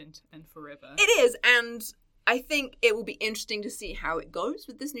ancient and forever. It is, and I think it will be interesting to see how it goes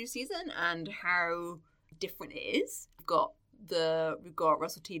with this new season and how different it is. We've got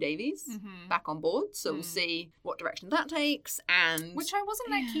Russell T Davies back on board, so we'll see what direction that takes, and which I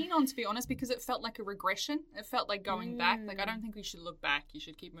wasn't that keen on, to be honest, because it felt like a regression. It felt like going back. Like, I don't think we should look back. You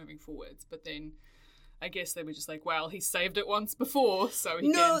should keep moving forwards. But then I guess they were just like, well, he saved it once before, so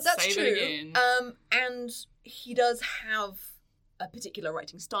he can save it again. And he does have a particular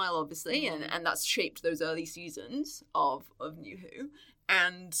writing style, obviously, and that's shaped those early seasons of New Who.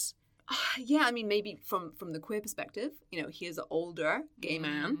 And maybe from the queer perspective, he is an older gay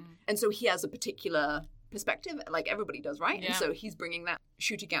man, and so he has a particular perspective, like everybody does, right? Yeah. And so he's bringing that.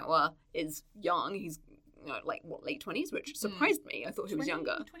 Ncuti Gatwa is young. He's late 20s, which surprised me. I thought he was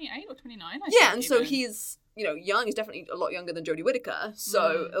younger. 28 or 29? So he's, young. He's definitely a lot younger than Jodie Whittaker.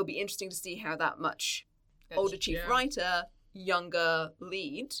 So it'll be interesting to see how that much older chief writer, younger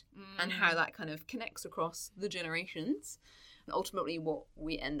lead, and how that kind of connects across the generations, and ultimately what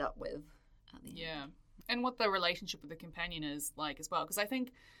we end up with at the end. and what the relationship with the companion is like as well. Because I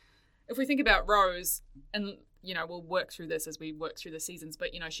think if we think about Rose, and, you know, we'll work through this as we work through the seasons,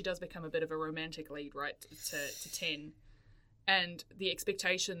 but, you know, she does become a bit of a romantic lead, right, to Ten. And the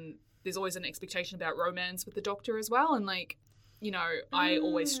expectation, there's always an expectation about romance with the Doctor as well. And, like, you know, I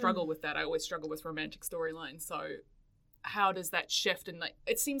always struggle with that. I always struggle with romantic storylines. So how does that shift? And, like,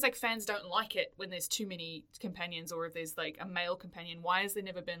 it seems like fans don't like it when there's too many companions, or if there's, like, a male companion. Why has there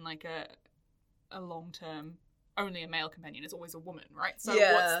never been, like, a long-term, only a male companion? It's always a woman, right? So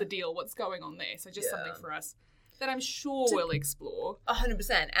what's the deal? What's going on there? So just something for us that I'm sure we'll explore.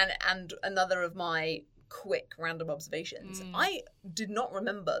 100%. And another of my quick random observations. I did not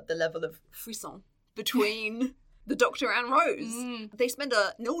remember the level of frisson between the Doctor and Rose. They spend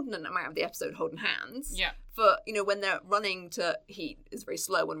an inordinate amount of the episode holding hands. Yeah. For, you know, when they're running to, he is very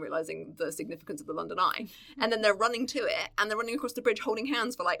slow when realising the significance of the London Eye. And then they're running to it, and they're running across the bridge holding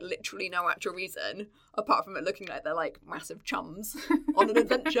hands for, like, literally no actual reason, apart from it looking like they're, like, massive chums on an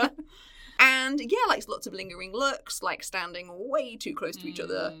adventure. And, yeah, like, lots of lingering looks, like, standing way too close to each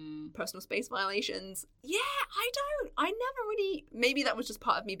other, personal space violations. Yeah, I never really, maybe that was just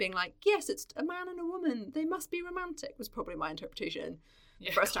part of me being like, yes, it's a man and a woman, they must be romantic, was probably my interpretation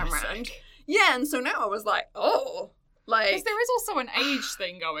the first time around. Yeah, and so now I was like, oh, like... Because there is also an age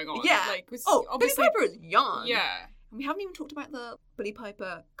thing going on. Yeah. Like, obviously, Billie Piper is young. Yeah. And we haven't even talked about the Billie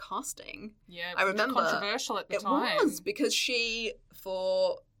Piper casting. Yeah, I remember controversial at the time. It was, because she,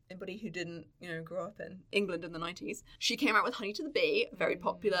 for anybody who didn't, you know, grow up in England in the 90s, she came out with Honey to the Bee, a very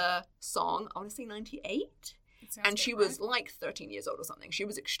popular song, I want to say 98. And she was like 13 years old or something. She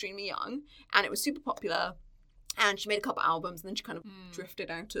was extremely young, and it was super popular. And she made a couple albums, and then she kind of drifted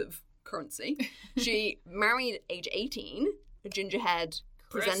out of currency. She married at age 18, a gingerhead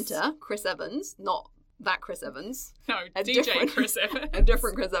presenter, Chris Evans, not that Chris Evans. No, DJ Chris Evans. A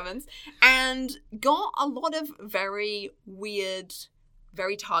different Chris Evans. And got a lot of very weird,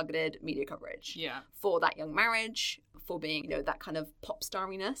 very targeted media coverage for that young marriage, for being, you know, that kind of pop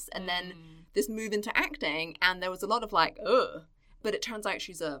stariness. And then this move into acting, and there was a lot of like, ugh. But it turns out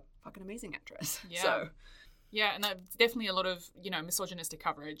she's a fucking amazing actress. Yeah. So... Yeah, and that's definitely a lot of, you know, misogynistic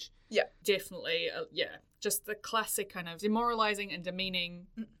coverage. Yeah. Definitely, just the classic kind of demoralising and demeaning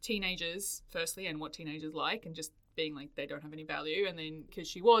teenagers, firstly, and what teenagers like, and just being like they don't have any value. And then because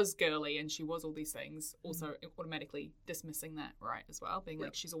she was girly and she was all these things, also automatically dismissing that, right, as well, being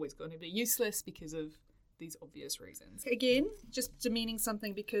like she's always going to be useless because of these obvious reasons. Again, just demeaning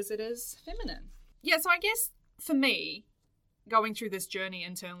something because it is feminine. Yeah, so I guess for me, going through this journey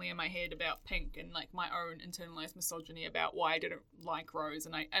internally in my head about Pink and, like, my own internalized misogyny about why I didn't like Rose,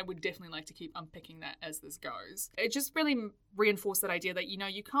 and I would definitely like to keep unpicking that as this goes. It just really reinforced that idea that, you know,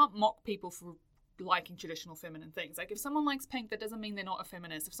 you can't mock people for liking traditional feminine things. Like, if someone likes Pink, that doesn't mean they're not a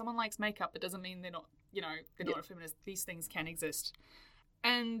feminist. If someone likes makeup, that doesn't mean they're not, you know, they're not a feminist. These things can exist.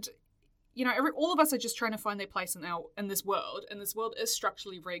 And, you know, all of us are just trying to find their place in this world, and this world is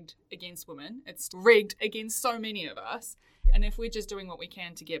structurally rigged against women. It's rigged against so many of us. And if we're just doing what we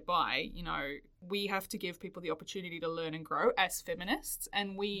can to get by, you know, we have to give people the opportunity to learn and grow as feminists.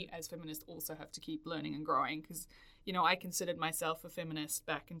 And we as feminists also have to keep learning and growing, because, you know, I considered myself a feminist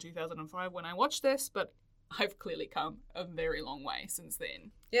back in 2005 when I watched this, but I've clearly come a very long way since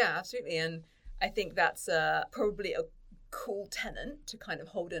then. Yeah, absolutely. And I think that's probably a cool tenet to kind of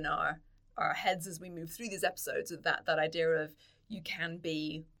hold in our heads as we move through these episodes, of that idea of you can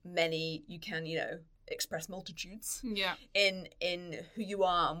be many, you can, you know, express multitudes in who you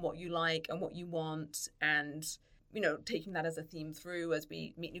are and what you like and what you want, and, you know, taking that as a theme through as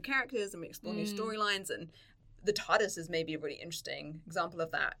we meet new characters and we explore new storylines. And the TARDIS is maybe a really interesting example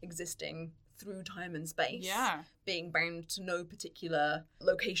of that, existing through time and space, being bound to no particular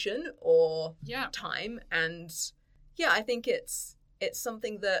location or time. And I think it's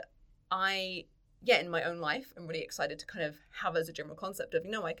something that I in my own life, I'm really excited to kind of have as a general concept of, you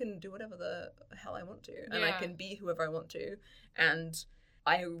know, I can do whatever the hell I want to, and I can be whoever I want to. And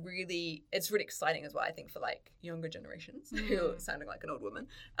it's really exciting as well, I think, for, like, younger generations who are sounding like an old woman,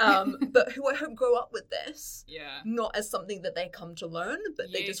 but who I hope grow up with this, not as something that they come to learn,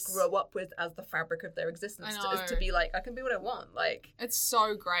 but they just grow up with as the fabric of their existence, to be like, I can be what I want. Like, it's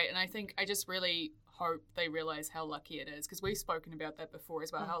so great. And I think I just really hope they realize how lucky it is, because we've spoken about that before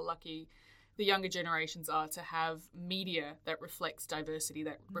as well, how lucky the younger generations are to have media that reflects diversity,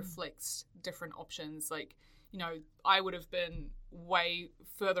 that reflects different options. Like, you know, I would have been way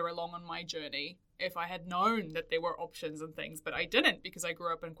further along on my journey if I had known that there were options and things, but I didn't, because I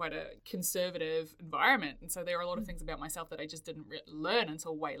grew up in quite a conservative environment. And so there are a lot of things about myself that I just didn't learn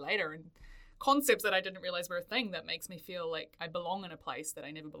until way later. And concepts that I didn't realize were a thing that makes me feel like I belong in a place that I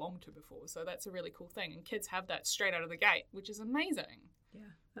never belonged to before. So that's a really cool thing. And kids have that straight out of the gate, which is amazing. Yeah.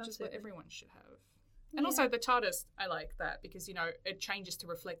 Which is what everyone should have. And also the TARDIS, I like that because, you know, it changes to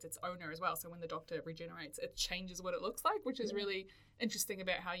reflect its owner as well. So when the Doctor regenerates, it changes what it looks like, which is really interesting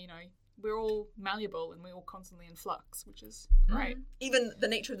about how, you know, we're all malleable and we're all constantly in flux, which is great. Even the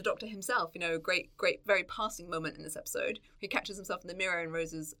nature of the Doctor himself, you know, great, very passing moment in this episode. He catches himself in the mirror in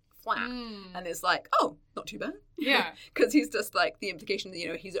Rose's flat and it's like, oh, not too bad. Yeah. Because he's just like, the implication that, you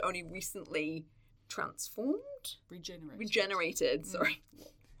know, he's only recently transformed? Regenerated, sorry.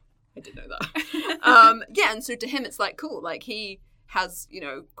 I did know that. Yeah, and so to him it's like, cool, like he has, you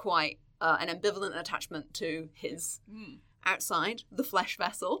know, quite an ambivalent attachment to his outside, the flesh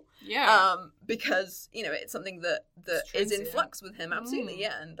vessel. Yeah. Because, you know, it's something that is in flux with him, absolutely,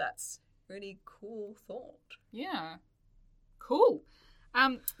 yeah, and that's really cool thought. Yeah. Cool.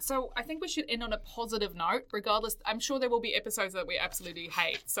 So I think we should end on a positive note, regardless. I'm sure there will be episodes that we absolutely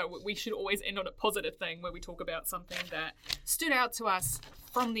hate. So we should always end on a positive thing where we talk about something that stood out to us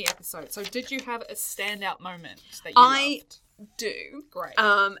from the episode. So did you have a standout moment that you loved? Do. Great.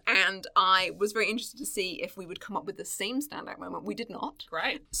 And I was very interested to see if we would come up with the same standout moment. We did not.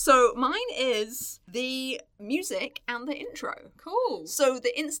 Great. So mine is the music and the intro. Cool. So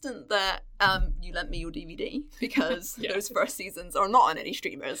the instant that you lent me your DVD, because those first seasons are not on any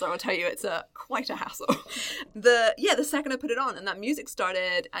streamers, I will tell you it's quite a hassle. The second I put it on and that music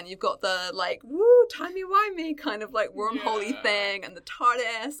started and you've got the like, woo, timey-wimey kind of like wormhole-y thing and the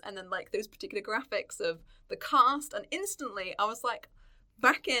TARDIS and then like those particular graphics of the cast, and instantly I was like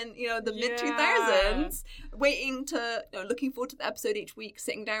back in, you know, the mid-2000s, looking forward to the episode each week,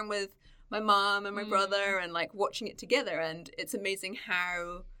 sitting down with my mom and my brother and like watching it together. And it's amazing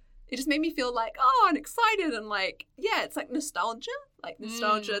how it just made me feel like, oh, and excited and like, yeah, it's like nostalgia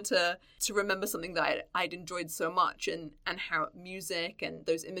to remember something that I'd enjoyed so much, and how music and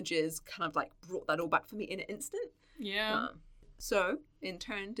those images kind of like brought that all back for me in an instant. Yeah. So, in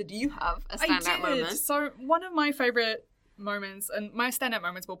turn, did you have a standout moment? So, one of my favourite moments, and my standout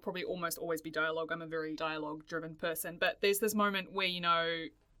moments will probably almost always be dialogue. I'm a very dialogue-driven person. But there's this moment where, you know,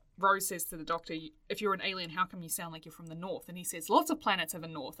 Rose says to the Doctor, if you're an alien, how come you sound like you're from the North? And he says, lots of planets have a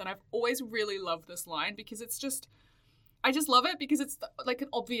North. And I've always really loved this line because it's just, I just love it because it's like an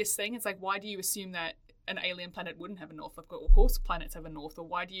obvious thing. It's like, why do you assume that an alien planet wouldn't have a north? Of course planets have a north. Or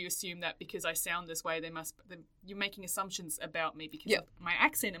why do you assume that because I sound this way you're making assumptions about me because of my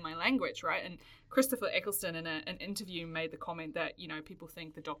accent and my language, right? And Christopher Eccleston in an interview made the comment that, you know, people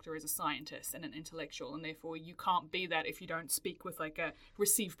think the Doctor is a scientist and an intellectual, and therefore you can't be that if you don't speak with like a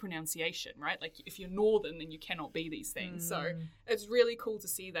received pronunciation, right? Like if you're Northern, then you cannot be these things. So it's really cool to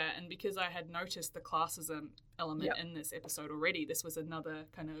see that. And because I had noticed the classism element in this episode already, this was another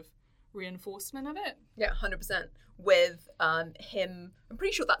kind of reinforcement of it. Yeah, 100%. With him, I'm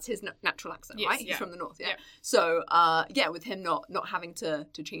pretty sure that's his natural accent, right? He's from the North, yeah. So, with him not having to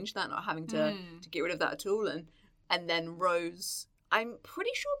change that, not having to get rid of that at all. And then Rose, I'm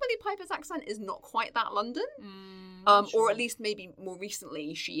pretty sure Billie Piper's accent is not quite that London. Or at least maybe more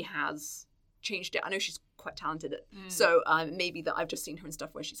recently she has changed it. I know she's quite talented at so maybe that I've just seen her in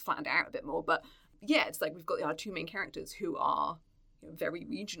stuff where she's flattened it out a bit more. But yeah, it's like we've got our two main characters who are, you know, very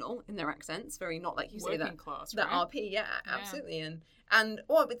regional in their accents, very not like you say that class, that right? RP, absolutely.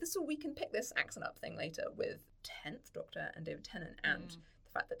 But we can pick this accent up thing later with 10th Doctor and David Tennant and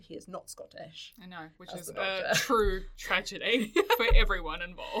the fact that he is not Scottish. I know, which is a true tragedy for everyone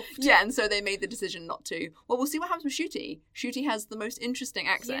involved. Yeah, and so they made the decision not to. Well, we'll see what happens with Ncuti. Ncuti has the most interesting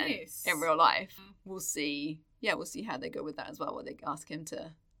accent in real life. We'll see. Yeah, we'll see how they go with that as well. Where they ask him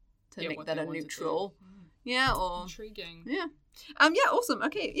to make that a neutral. Yeah, or intriguing. Yeah. Awesome.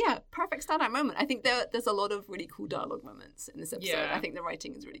 Okay, yeah, perfect standout moment. I think there's a lot of really cool dialogue moments in this episode. Yeah. I think the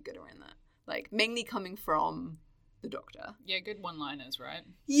writing is really good around that. Like, mainly coming from the Doctor. Yeah, good one-liners, right?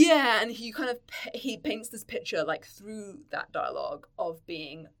 Yeah, and he paints this picture, like, through that dialogue of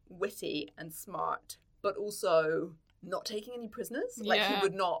being witty and smart, but also not taking any prisoners. Like, he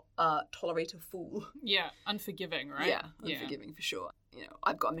would not tolerate a fool. Yeah, unforgiving, right? Yeah, unforgiving for sure. You know,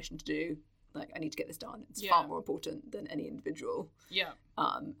 I've got a mission to do. Like, I need to get this done. It's far more important than any individual. Yeah.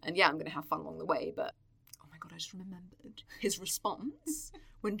 And I'm going to have fun along the way. But, oh my God, I just remembered his response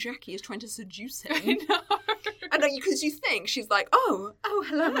when Jackie is trying to seduce him. I know. And because you think she's like, oh,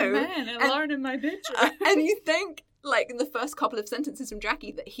 hello. I'm a man alone in my bedroom. And you think, like, in the first couple of sentences from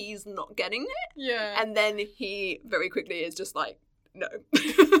Jackie that he's not getting it. Yeah. And then he very quickly is just like, no.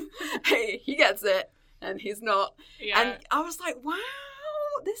 Hey, he gets it. And he's not. Yeah. And I was like, wow,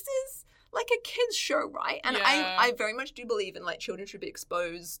 this is like a kid's show, right? And I very much do believe in, like, children should be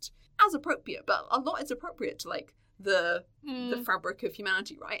exposed as appropriate, but a lot is appropriate to like the fabric of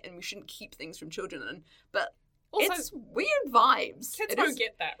humanity, right? And we shouldn't keep things from children. But Also, it's weird vibes. Kids It don't is-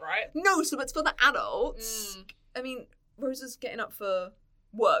 get that, right? No, so it's for the adults. I mean, Rose is getting up for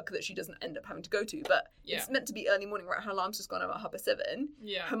work that she doesn't end up having to go to, but it's meant to be early morning, right? Her alarm's just gone over 7:30.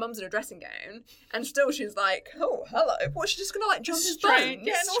 Yeah. Her mum's in a dressing gown, and still she's like, "Oh, hello." What's she just gonna like jump his Strange. bones?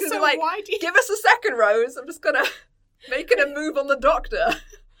 Yeah, and She's gonna also, be like, why do you... "Give us a second, Rose. I'm just gonna making a move on the doctor."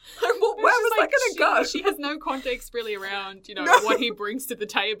 Like, where was like, that gonna go? She has no context really around, No. what he brings to the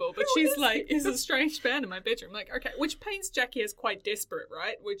table. But Who she's is like, he? "Is a strange man in my bedroom." Like, okay, which paints Jackie as quite desperate,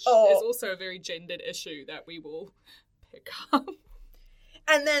 right? Which Oh. is also a very gendered issue that we will pick up.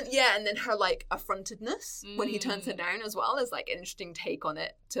 And then her like affrontedness when he turns her down as well is like an interesting take on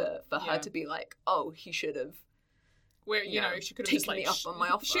it for her to be like, "Oh, he should have." Where, she could have just taken me like up on my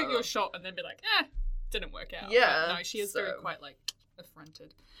offer. shoot your shot and then be like, didn't work out. Yeah, But no, she is very so- quite like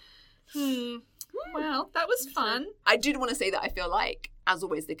affronted. Well, that was fun. I did want to say that I feel like, as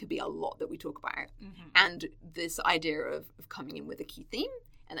always, there could be a lot that we talk about. And this idea of coming in with a key theme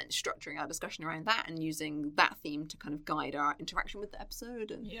and then structuring our discussion around that and using that theme to kind of guide our interaction with the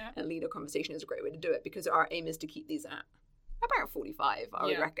episode and lead a conversation is a great way to do it, because our aim is to keep these at about 45, I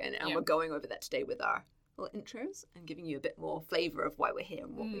would reckon. And we're going over that today with our little intros and giving you a bit more flavour of why we're here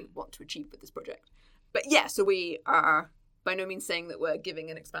and what we want to achieve with this project. But yeah, so we are by no means saying that we're giving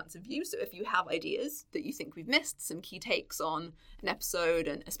an expansive view. So if you have ideas that you think we've missed, some key takes on an episode,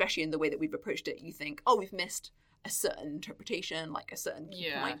 and especially in the way that we've approached it, you think, oh, we've missed a certain interpretation, like a certain key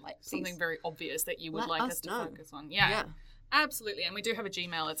point, like something very obvious that you would let like us us to know. focus on. Yeah. Absolutely. And we do have a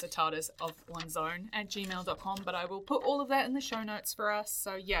Gmail. It's a TARDISofOneZone@gmail.com, but I will put all of that in the show notes for us.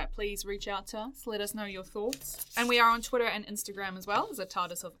 So yeah, please reach out to us. Let us know your thoughts. And we are on Twitter and Instagram as well as a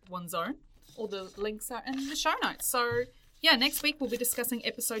TARDIS of One Zone. All the links are in the show notes. So yeah, next week we'll be discussing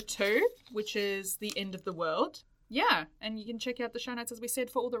episode 2, which is The End of the World. Yeah, and you can check out the show notes, as we said,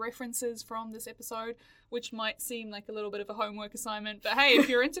 for all the references from this episode, which might seem like a little bit of a homework assignment. But hey, if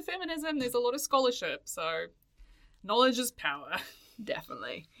you're into feminism, there's a lot of scholarship. So knowledge is power.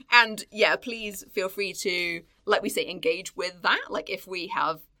 Definitely. And yeah, please feel free to, like we say, engage with that. Like if we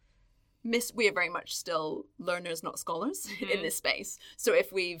have we are very much still learners, not scholars in this space. So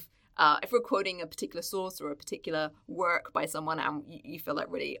if we're quoting a particular source or a particular work by someone and you feel like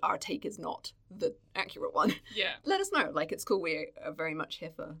really our take is not the accurate one, let us know. Like, it's cool. We are very much here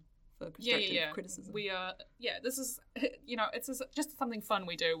for constructive criticism. We are, this is, it's just something fun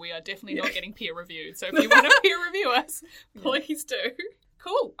we do. We are definitely not getting peer reviewed. So if you want to peer review us, please do.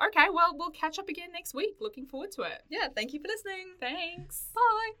 Cool. Okay, well, we'll catch up again next week. Looking forward to it. Yeah, thank you for listening. Thanks.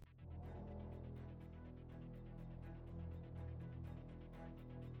 Bye.